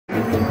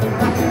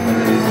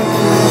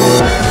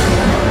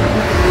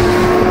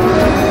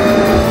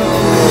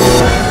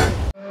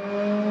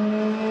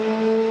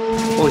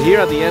here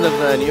at the end of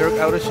the New York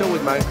Auto Show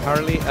with Michael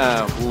Harley,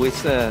 who is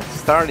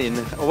starting.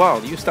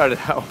 Well, you started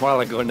a while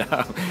ago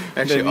now.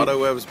 Actually,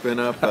 AutoWeb's been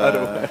up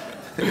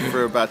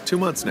for about 2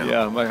 months now.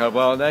 Yeah, Michael.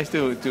 Well, nice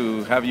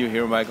to have you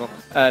here, Michael.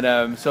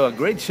 And so a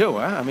great show,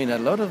 huh? I mean,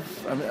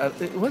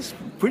 it was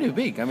pretty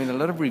big. I mean, a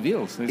lot of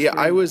reveals.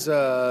 I was.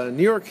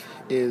 New York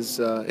is,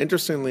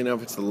 interestingly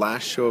enough, it's the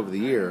last show of the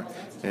year.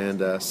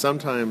 And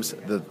sometimes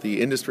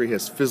the industry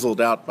has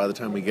fizzled out by the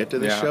time we get to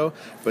this show.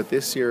 But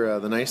this year,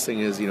 the nice thing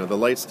is, the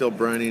light's still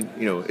burning.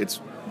 It's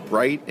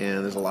bright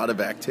and there's a lot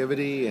of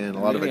activity and a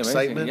lot of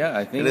excitement. Yeah,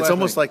 I think. And it's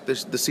almost like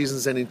the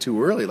season's ending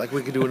too early. Like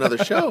we could do another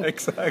show.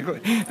 Exactly.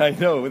 I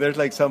know. There's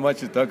like so much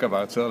to talk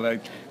about. So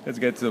let's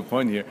get to the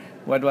point here.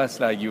 What was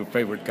your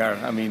favorite car?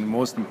 I mean,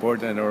 most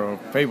important or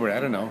favorite? I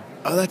don't know.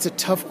 Oh, that's a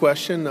tough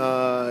question.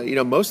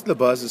 Most of the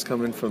buzz is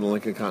coming from the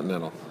Lincoln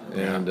Continental.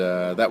 And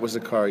that was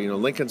a car,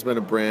 Lincoln's been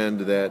a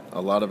brand that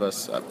a lot of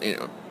us,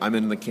 I'm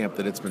in the camp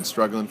that it's been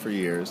struggling for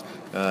years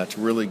to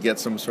really get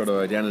some sort of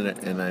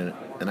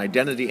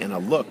identity and a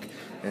look.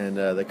 And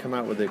they come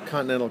out with a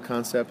Continental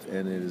concept,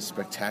 and it is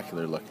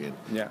spectacular looking.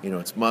 Yeah.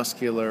 It's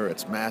muscular,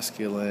 it's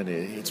masculine,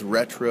 it's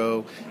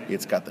retro,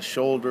 it's got the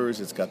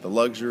shoulders, it's got the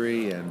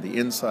luxury, and the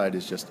inside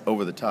is just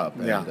over the top.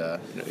 And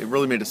it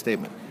really made a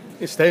statement.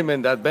 A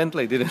statement that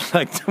Bentley didn't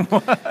like too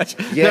much.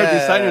 Their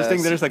designers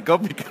think there's a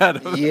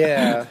copycat of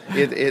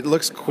it. It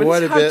looks quite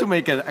but a it's bit. hard to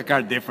make a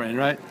car different,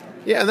 right?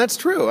 Yeah, and that's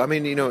true. I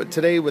mean,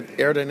 today with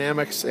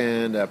aerodynamics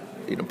and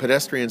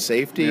pedestrian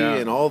safety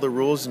and all the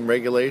rules and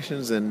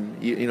regulations, and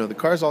the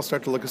cars all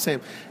start to look the same.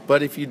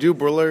 But if you do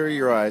blur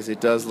your eyes,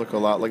 it does look a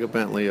lot like a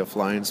Bentley, a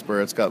flying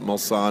spur. It's got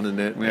Mulsanne in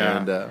it,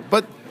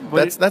 but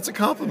that's a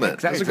compliment.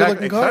 Exactly. Those are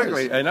good-looking cars.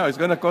 Exactly. I know it's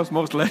going to cost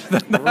most less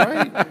than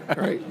that.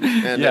 Right.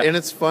 And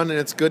it's fun and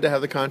it's good to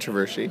have the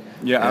controversy.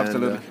 Yeah,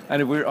 absolutely.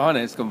 And if we're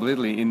honest,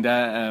 completely in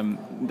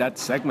that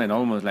segment,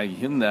 almost like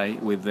Hyundai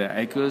with the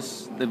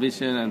Ecos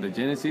division and the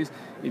Genesis.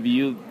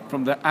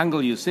 From the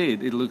angle you see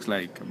it, it looks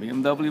like a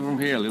BMW from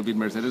here, a little bit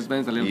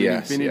Mercedes-Benz, a little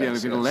bit Infiniti, a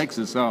little bit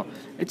Lexus. So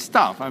it's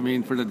tough. I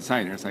mean, for the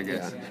designers, I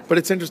guess. Yeah. But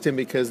it's interesting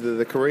because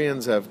the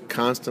Koreans have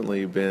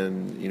constantly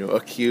been,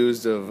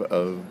 accused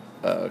of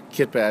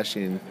kit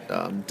bashing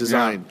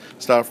design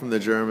style from the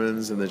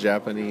Germans and the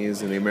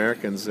Japanese and the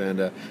Americans, and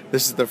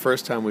this is the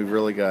first time we've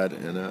really got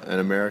an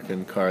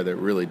American car that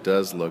really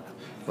does look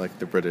like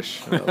the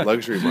British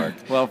luxury mark.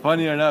 Well,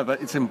 funny or not,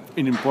 but it's an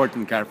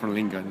important car for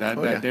Lincoln.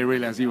 They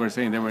really, as you were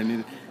saying,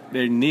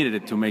 they needed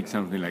it to make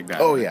something like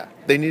that. Oh yeah,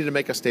 they needed to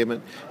make a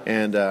statement,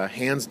 and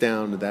hands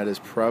down, that is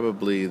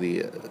probably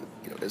the.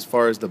 As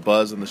far as the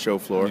buzz on the show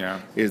floor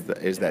is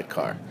that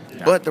car.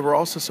 Yeah. But there were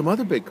also some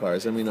other big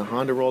cars. I mean,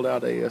 Honda rolled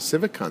out a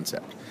Civic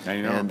concept. I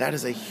know. And that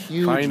is a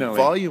huge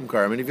volume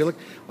car. I mean, if you look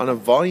on a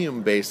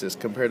volume basis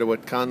compared to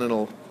what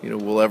Continental,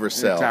 will ever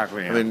sell.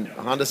 Exactly. I mean,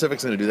 Honda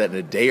Civic's going to do that in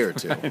a day or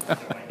two.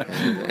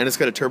 and it's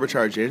got a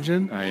turbocharged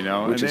engine. I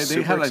know. Which is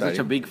they have exciting. such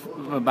a big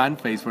van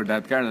face for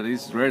that car that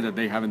it's rare that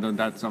they haven't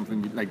done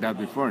something like that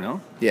before,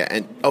 no? Yeah,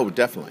 and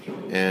definitely.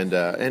 And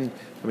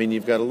I mean,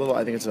 you've got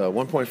I think it's a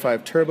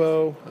 1.5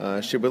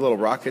 turbo, should be a little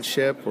rocket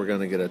ship. We're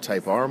going to get a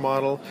Type R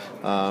model.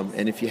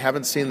 And if you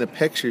haven't seen the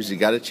pictures, you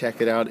got to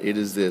check it out. It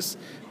is this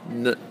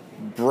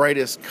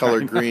brightest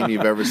color green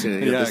you've ever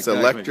seen. This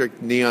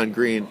electric neon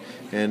green.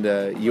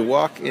 And you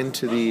walk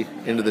into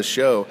the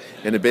show,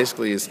 and it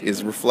basically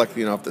is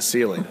reflecting off the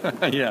ceiling.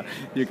 Yeah,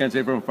 you can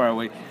see from far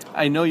away.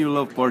 I know you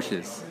love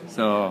Porsches,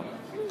 so...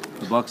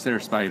 The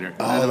Boxster Spider.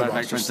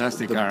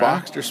 Fantastic car. The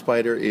Boxster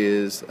Spider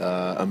is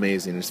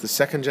amazing. It's the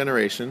second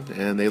generation,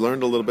 and they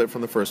learned a little bit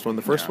from the first one.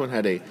 The first one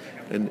had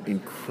an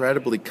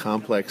incredibly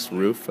complex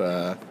roof.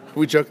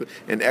 We joke that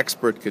an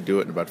expert could do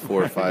it in about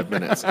 4 or 5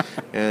 minutes.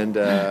 And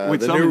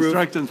with some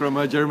instructions from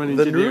a German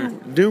engineer.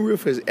 The new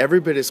roof is every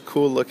bit as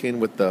cool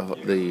looking with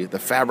the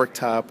fabric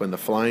top and the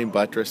flying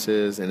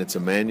buttresses, and it's a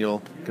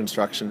manual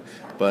construction.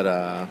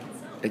 But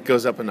it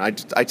goes up, and I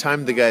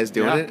timed the guys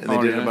doing it, and they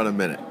did it in about a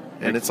minute.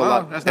 And it's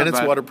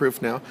it's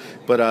waterproof now.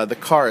 But the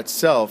car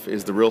itself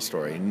is the real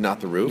story, not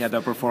the roof. Yeah, the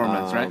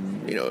performance,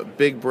 right?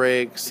 Big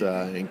brakes,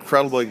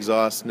 incredible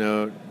exhaust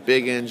note,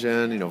 big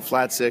engine,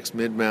 flat six,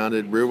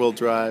 mid-mounted, rear-wheel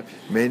drive,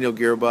 manual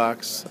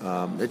gearbox.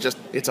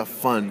 It's a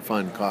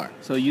fun car.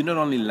 So you not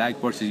only like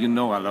Porsches, you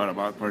know a lot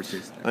about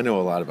Porsches. I know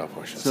a lot about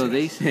Porsches. So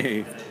they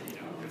say,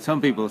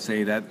 some people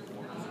say that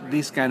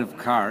this kind of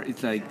car,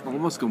 it's like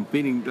almost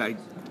competing like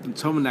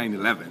some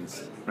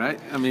 911s. Right?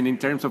 I mean, in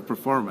terms of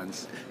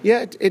performance.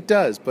 Yeah, it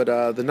does. But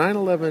the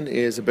 911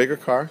 is a bigger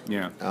car.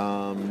 Yeah.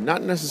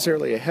 Not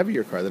necessarily a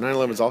heavier car. The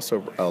 911 is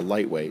also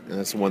lightweight, and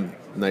that's the one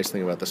nice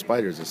thing about the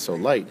Spiders. It's so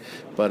light.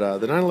 But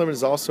the 911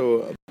 is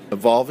also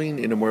evolving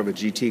into more of a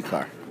GT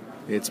car.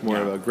 It's more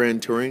of a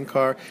grand touring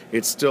car.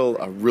 It's still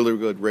a really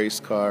good race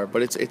car,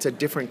 but it's a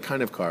different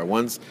kind of car.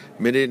 One's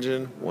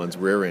mid-engine, one's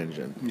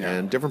rear-engine,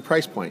 and different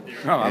price point.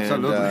 Oh,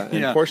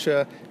 absolutely. And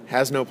Porsche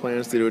has no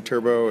plans to do a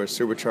turbo or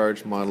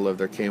supercharged model of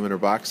their Cayman or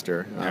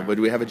Boxster, but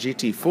we have a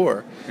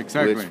GT4,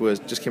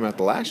 which just came out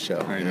the last show,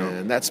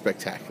 and that's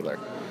spectacular.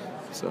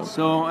 So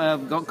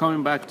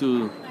coming back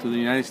to the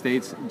United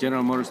States,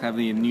 General Motors have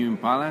the new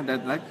Impala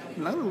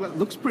that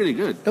looks pretty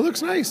good. It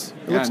looks nice.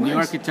 It looks new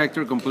nice.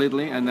 architecture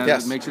completely, and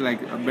that makes it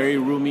like very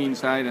roomy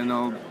inside and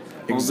all.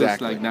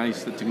 Exactly. All this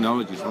nice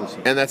technologies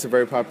also. And that's a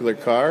very popular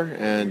car,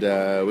 and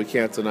we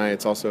can't deny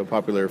it's also a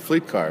popular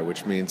fleet car,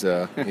 which means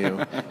you're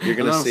going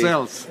to see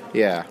sales.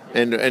 Yeah,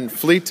 and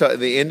fleet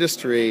the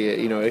industry,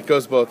 it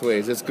goes both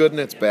ways. It's good and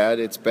it's bad.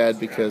 It's bad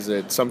because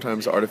it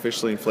sometimes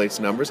artificially inflates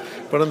numbers,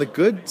 but on the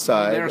good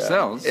side,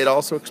 it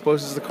also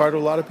exposes the car to a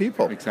lot of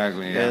people.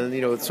 Exactly. Yeah.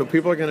 And so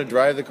people are going to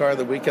drive the car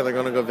the weekend. They're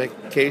going to go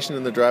vacation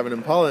and they're driving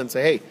Impala and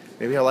say, hey,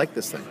 maybe I like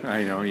this thing.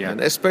 I know, yeah. And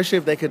especially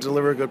if they could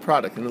deliver a good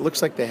product, and it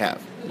looks like they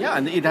have. Yeah,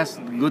 and it has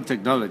good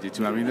technology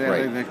too. I mean, the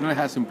technology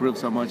has improved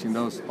so much in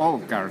those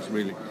old cars,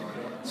 really.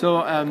 So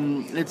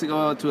let's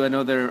go to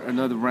another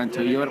brand,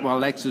 Toyota. Well,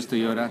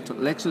 Toyota.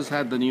 Lexus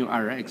had the new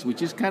RX,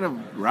 which is kind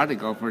of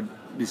radical for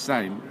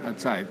design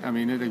outside. I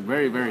mean, it's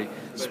very, very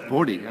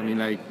sporty. I mean,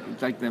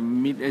 it's like the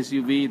mid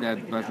SUV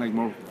that was like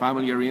more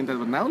family oriented,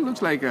 but now it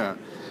looks like a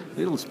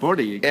little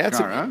sporty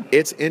car.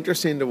 It's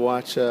interesting to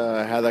watch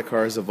how that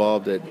car has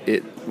evolved.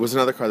 It was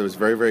another car that was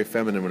very, very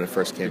feminine when it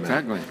first came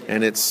out.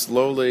 And it's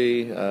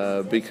slowly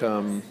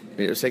become...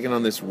 It's taken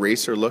on this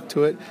racer look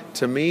to it.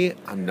 To me,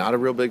 I'm not a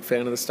real big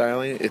fan of the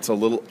styling. It's a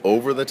little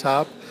over the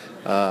top.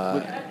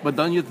 But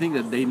don't you think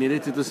that they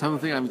needed to do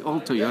something? I mean,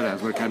 all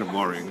Toyotas were kind of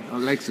boring.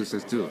 Lexus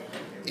is too.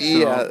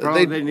 So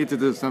probably they need to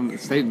do some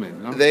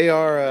statement. No?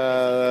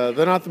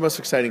 They're not the most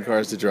exciting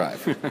cars to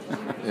drive,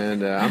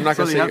 and I'm not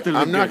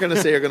going to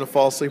say you're going to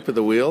fall asleep at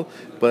the wheel,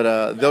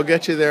 but they'll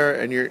get you there,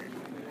 and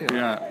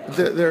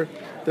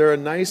they're a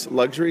nice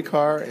luxury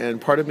car, and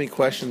part of me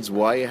questions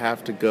why you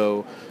have to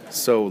go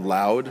so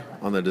loud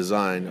on the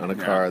design on a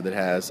car that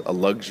has a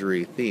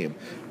luxury theme.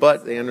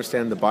 But they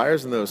understand the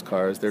buyers in those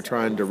cars, they're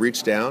trying to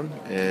reach down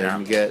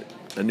and get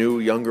a new,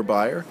 younger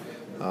buyer.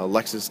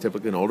 Lexus is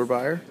typically an older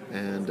buyer,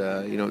 and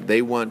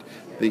they want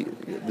the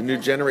new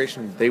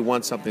generation. They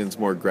want something that's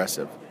more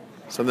aggressive,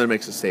 something that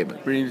makes a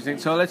statement. Pretty interesting.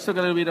 So let's talk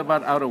a little bit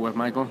about AutoWeb,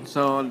 Michael.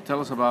 So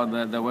tell us about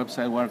the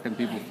website. Where can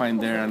people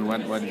find there, and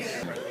what is?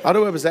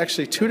 AutoWeb is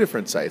actually two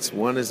different sites.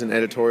 One is an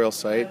editorial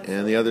site,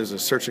 and the other is a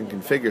search and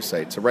configure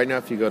site. So right now,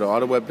 if you go to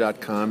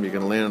autoweb.com, you're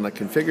going to land on a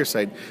configure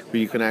site where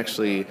you can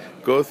actually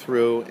go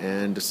through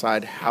and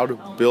decide how to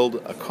build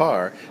a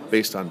car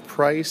based on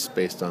price,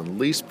 based on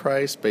lease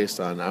price, based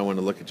on I want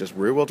to look at just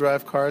rear-wheel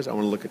drive cars. I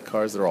want to look at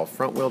cars that are all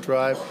front-wheel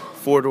drive,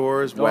 four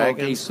doors,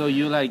 wagons. Okay, so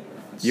you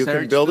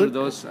can build it.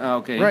 Those,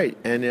 okay. Right,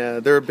 and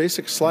there are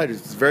basic sliders.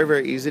 It's very,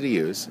 very easy to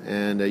use,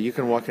 and you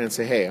can walk in and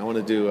say, hey, I want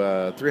to do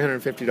a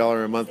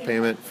 $350 a month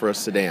payment for a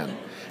sedan,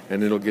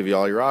 and it'll give you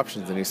all your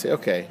options, and you say,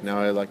 okay, now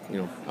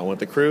I want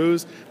the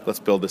Cruise, let's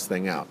build this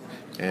thing out.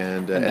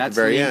 And at the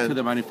very end, to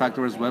the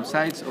manufacturer's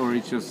websites, or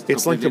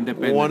it's linked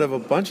to one of a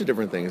bunch of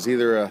different things,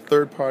 either a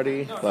third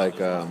party like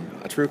a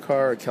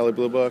TrueCar, a Kelley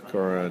Blue Book,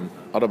 or an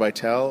Auto by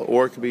Tel,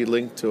 or it could be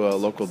linked to a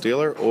local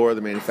dealer or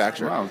the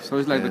manufacturer. Wow, so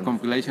it's like the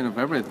compilation of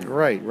everything.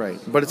 Right.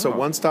 But it's a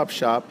one-stop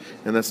shop,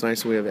 and that's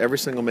nice. We have every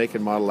single make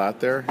and model out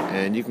there,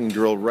 and you can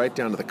drill right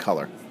down to the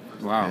color.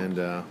 Wow.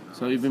 And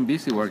so you've been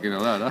busy working a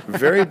lot, huh?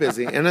 Very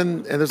busy. And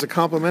then there's a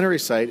complimentary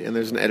site, and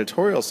there's an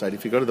editorial site.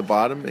 If you go to the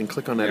bottom and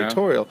click on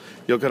editorial,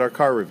 you'll get our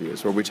car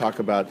reviews, where we talk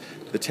about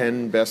the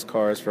 10 best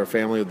cars for a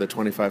family with a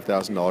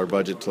 $25,000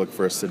 budget to look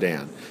for a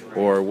sedan,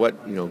 or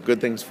what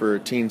good things for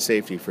teen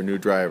safety for new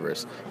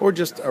drivers, or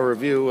just a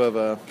review of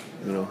a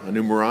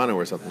new Murano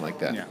or something like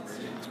that. Yeah.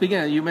 Speaking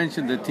of, you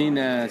mentioned the teen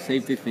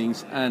safety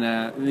things, and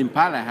the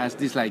Impala has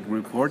this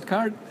report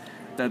card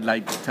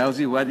that tells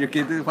you what your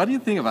kid is. What do you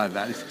think about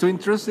that? It's too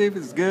intrusive.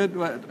 It's good.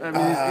 It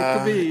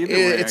could be either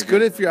way. It's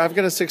good if I've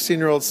got a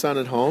 16-year-old son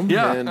at home,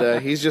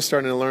 and he's just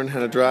starting to learn how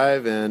to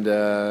drive.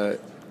 And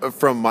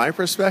from my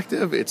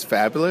perspective, it's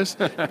fabulous.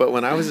 But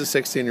when I was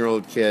a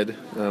 16-year-old kid,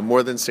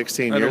 more than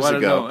 16 years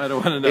ago, I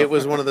don't want to know. It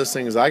was one of those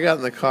things. I got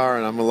in the car,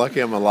 and I'm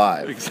lucky I'm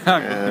alive.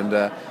 Exactly.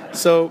 And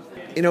so.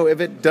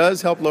 If it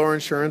does help lower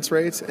insurance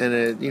rates,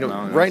 and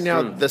right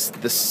now the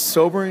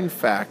sobering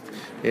fact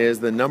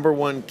is the number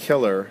one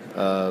killer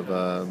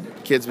of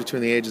kids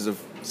between the ages of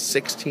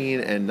 16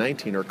 and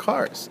 19 are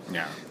cars.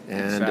 Yeah.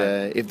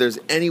 And if there's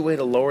any way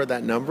to lower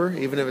that number,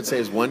 even if it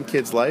saves one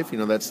kid's life,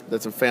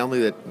 that's a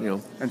family that,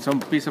 And some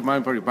peace of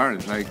mind for your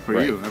parents,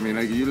 for you. I mean,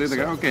 you live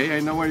okay,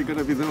 I know what you're going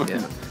to be doing.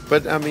 Yeah.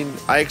 But,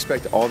 I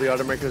expect all the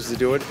automakers to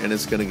do it, and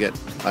it's going to get,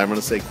 I'm going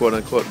to say,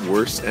 quote-unquote,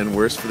 worse and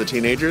worse for the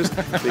teenagers,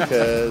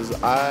 because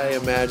I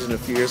imagine a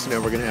few years from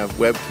now we're going to have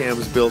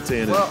webcams built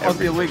in. Well,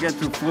 until we get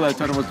to full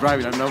autonomous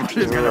driving, and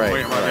nobody's going to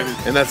worry about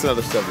anything. And that's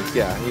another subject.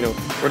 Yeah,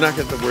 we're not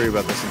going to have to worry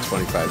about this in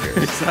 25 years.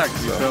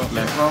 Exactly.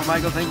 Well,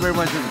 Michael, thank you very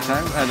much for the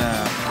time, and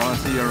I'll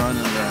see you around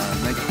in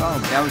the next call.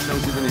 Our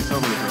show's even in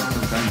Sobel for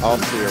some time. I'll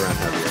see you around,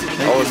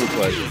 Javier. Always a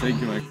pleasure. Thank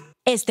you, Mike.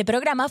 Este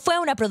programa fue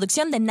una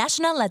producción de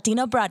National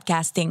Latino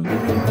Broadcasting.